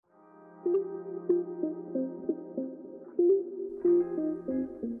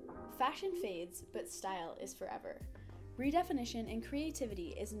Fashion fades, but style is forever. Redefinition and creativity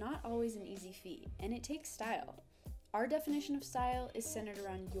is not always an easy feat, and it takes style. Our definition of style is centered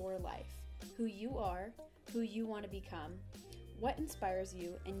around your life, who you are, who you want to become, what inspires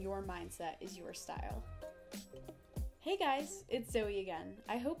you, and your mindset is your style. Hey guys, it's Zoe again.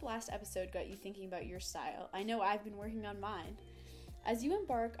 I hope last episode got you thinking about your style. I know I've been working on mine. As you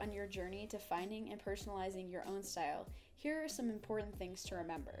embark on your journey to finding and personalizing your own style, here are some important things to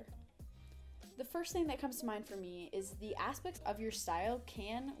remember. The first thing that comes to mind for me is the aspects of your style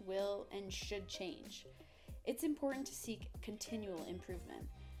can, will, and should change. It's important to seek continual improvement.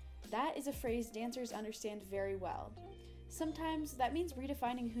 That is a phrase dancers understand very well. Sometimes that means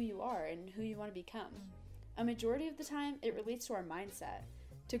redefining who you are and who you want to become. A majority of the time, it relates to our mindset.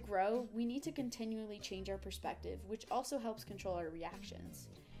 To grow, we need to continually change our perspective, which also helps control our reactions.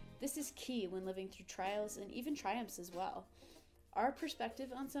 This is key when living through trials and even triumphs as well. Our perspective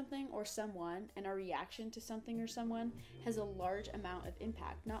on something or someone and our reaction to something or someone has a large amount of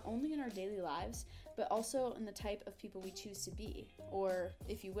impact, not only in our daily lives, but also in the type of people we choose to be, or,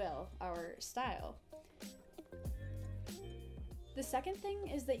 if you will, our style. The second thing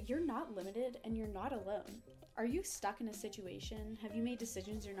is that you're not limited and you're not alone. Are you stuck in a situation? Have you made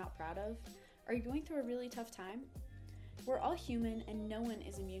decisions you're not proud of? Are you going through a really tough time? We're all human and no one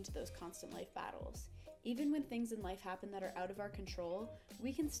is immune to those constant life battles. Even when things in life happen that are out of our control,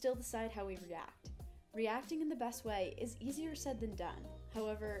 we can still decide how we react. Reacting in the best way is easier said than done.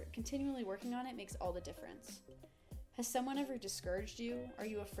 However, continually working on it makes all the difference. Has someone ever discouraged you? Are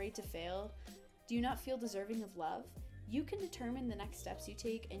you afraid to fail? Do you not feel deserving of love? You can determine the next steps you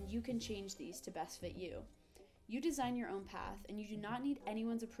take and you can change these to best fit you. You design your own path and you do not need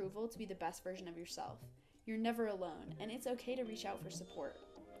anyone's approval to be the best version of yourself. You're never alone, and it's okay to reach out for support.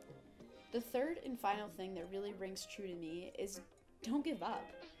 The third and final thing that really rings true to me is don't give up.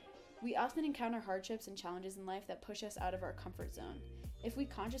 We often encounter hardships and challenges in life that push us out of our comfort zone. If we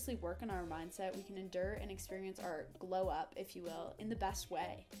consciously work on our mindset, we can endure and experience our glow up, if you will, in the best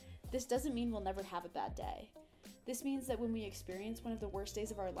way. This doesn't mean we'll never have a bad day. This means that when we experience one of the worst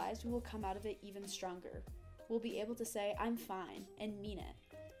days of our lives, we will come out of it even stronger. We'll be able to say, I'm fine, and mean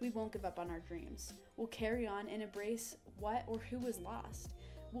it. We won't give up on our dreams. We'll carry on and embrace what or who is lost.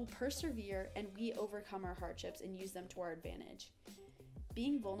 We'll persevere and we overcome our hardships and use them to our advantage.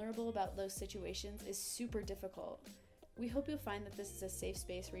 Being vulnerable about those situations is super difficult. We hope you'll find that this is a safe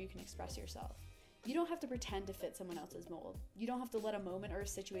space where you can express yourself. You don't have to pretend to fit someone else's mold. You don't have to let a moment or a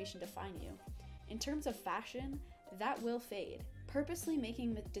situation define you. In terms of fashion, that will fade. Purposely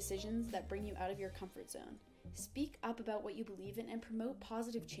making the decisions that bring you out of your comfort zone. Speak up about what you believe in and promote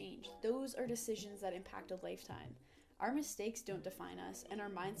positive change. Those are decisions that impact a lifetime. Our mistakes don't define us, and our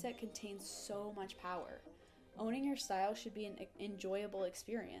mindset contains so much power. Owning your style should be an enjoyable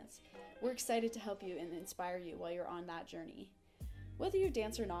experience. We're excited to help you and inspire you while you're on that journey. Whether you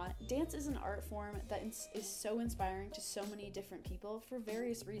dance or not, dance is an art form that is so inspiring to so many different people for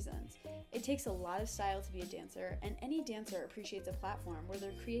various reasons. It takes a lot of style to be a dancer, and any dancer appreciates a platform where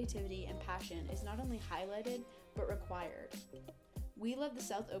their creativity and passion is not only highlighted, but required. We love the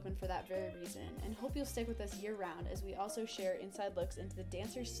South Open for that very reason, and hope you'll stick with us year-round as we also share inside looks into the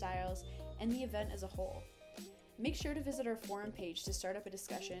dancers' styles and the event as a whole. Make sure to visit our forum page to start up a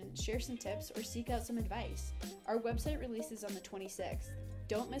discussion, share some tips, or seek out some advice. Our website releases on the 26th.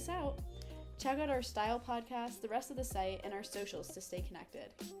 Don't miss out! Check out our style podcast, the rest of the site, and our socials to stay connected.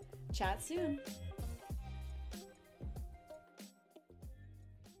 Chat soon!